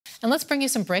And let's bring you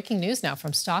some breaking news now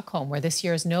from Stockholm, where this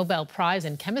year's Nobel Prize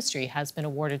in Chemistry has been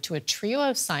awarded to a trio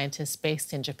of scientists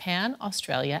based in Japan,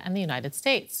 Australia, and the United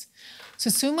States.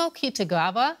 Susumu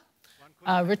Kitagawa,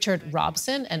 Richard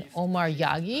Robson, and Omar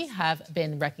Yaghi have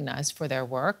been recognized for their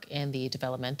work in the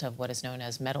development of what is known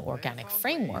as metal organic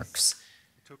frameworks.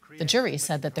 The jury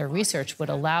said that their research would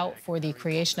allow for the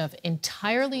creation of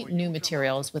entirely new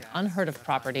materials with unheard-of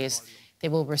properties. They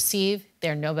will receive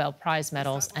their Nobel Prize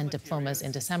medals and diplomas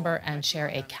in December and share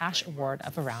a cash award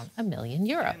of around €1 million.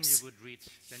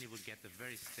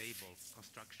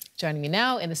 Joining me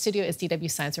now in the studio is DW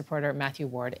Science reporter Matthew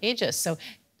Ward-Aegis. So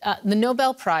the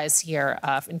Nobel Prize here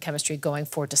in chemistry going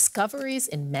for discoveries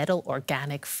in metal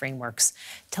organic frameworks.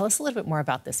 Tell us a little bit more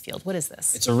about this field. What is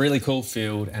this? It's a really cool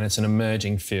field, and it's an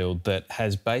emerging field that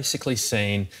has basically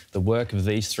seen the work of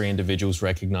these three individuals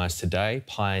recognised today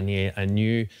pioneer a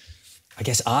new, I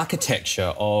guess,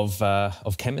 architecture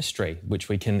of chemistry, which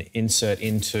we can insert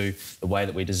into the way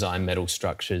that we design metal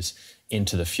structures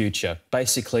into the future.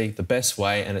 Basically, the best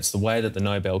way, and it's the way that the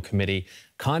Nobel Committee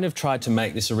kind of tried to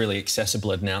make this a really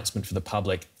accessible announcement for the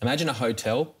public. Imagine a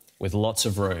hotel with lots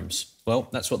of rooms. Well,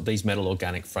 that's what these metal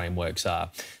organic frameworks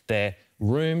are. They're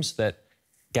rooms that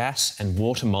gas and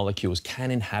water molecules can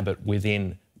inhabit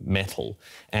within metal.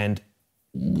 And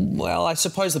well, I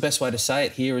suppose the best way to say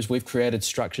it here is we've created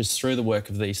structures through the work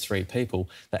of these three people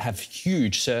that have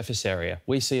huge surface area.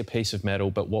 We see a piece of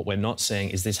metal, but what we're not seeing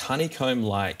is this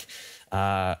honeycomb-like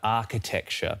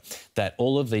architecture that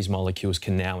all of these molecules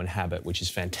can now inhabit, which is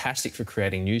fantastic for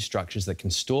creating new structures that can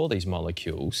store these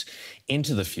molecules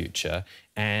into the future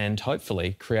and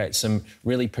hopefully create some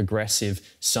really progressive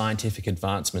scientific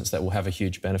advancements that will have a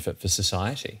huge benefit for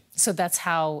society. So that's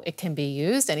how it can be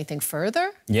used? Anything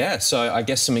further? Yeah, so I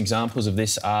guess some examples of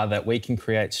this are that we can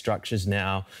create structures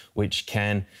now which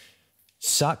can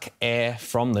suck air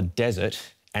from the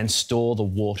desert and store the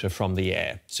water from the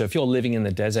air. So if you're living in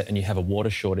the desert and you have a water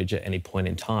shortage at any point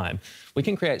in time, we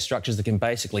can create structures that can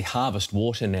basically harvest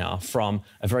water now from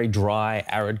a very dry,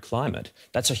 arid climate.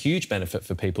 That's a huge benefit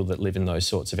for people that live in those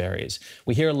sorts of areas.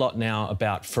 We hear a lot now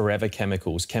about forever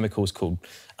chemicals, chemicals called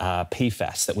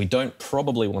PFAS, that we don't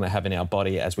probably want to have in our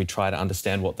body as we try to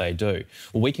understand what they do.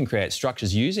 Well, we can create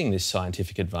structures using this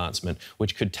scientific advancement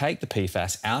which could take the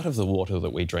PFAS out of the water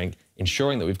that we drink,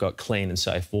 ensuring that we've got clean and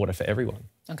safe water for everyone.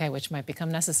 Okay, which might become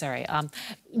necessary.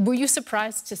 Were you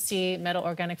surprised to see metal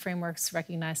organic frameworks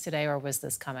recognized today, or was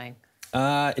this coming?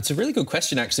 It's a really good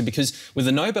question, actually, because with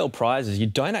the Nobel Prizes, you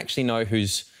don't actually know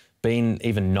who's been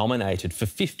even nominated for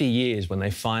 50 years when they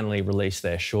finally release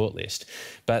their shortlist.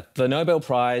 But the Nobel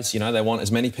Prize, you know, they want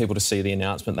as many people to see the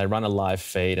announcement. They run a live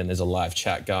feed and there's a live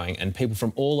chat going, and people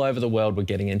from all over the world were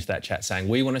getting into that chat saying,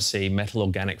 we want to see metal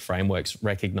organic frameworks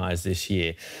recognised this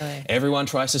year. Really? Everyone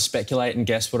tries to speculate and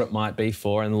guess what it might be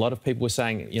for, and a lot of people were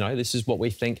saying, you know, this is what we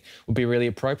think would be really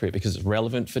appropriate because it's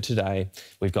relevant for today.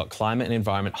 We've got climate and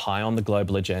environment high on the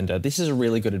global agenda. This is a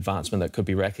really good advancement that could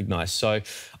be recognised. So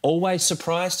always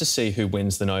surprised to see who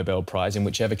wins the Nobel Prize in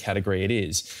whichever category it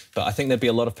is. But I think there'd be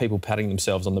a lot of people patting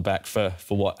themselves on the back for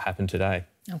what happened today.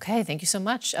 Okay, thank you so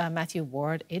much. Matthew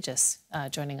Ward-Aegis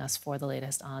joining us for the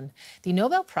latest on the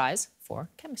Nobel Prize for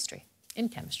Chemistry, in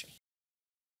chemistry.